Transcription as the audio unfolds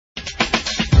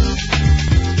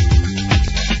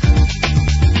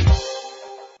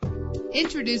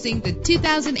Introducing the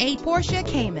 2008 Porsche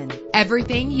Cayman.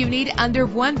 Everything you need under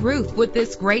one roof with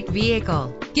this great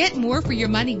vehicle. Get more for your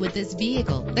money with this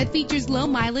vehicle that features low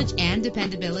mileage and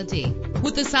dependability.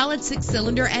 With a solid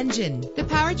 6-cylinder engine, the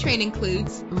powertrain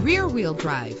includes rear-wheel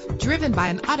drive, driven by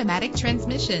an automatic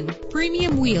transmission.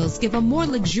 Premium wheels give a more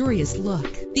luxurious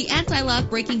look. The anti-lock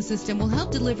braking system will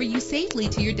help deliver you safely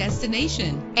to your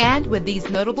destination. And with these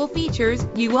notable features,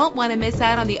 you won't want to miss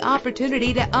out on the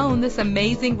opportunity to own this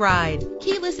amazing ride.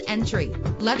 Keyless entry,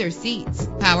 leather seats,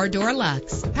 power door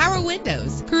locks, power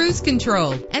windows, cruise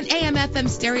control, and AM/FM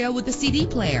stereo with a CD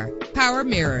player, power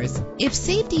mirrors. If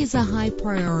safety is a high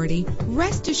priority,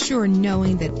 rest assured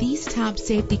knowing that these top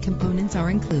safety components are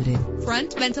included.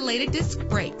 Front ventilated disc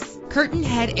brakes, curtain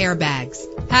head airbags,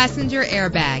 passenger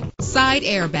airbag, side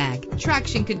airbag,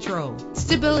 traction control,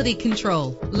 stability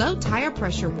control, low tire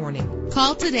pressure warning.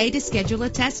 Call today to schedule a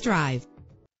test drive.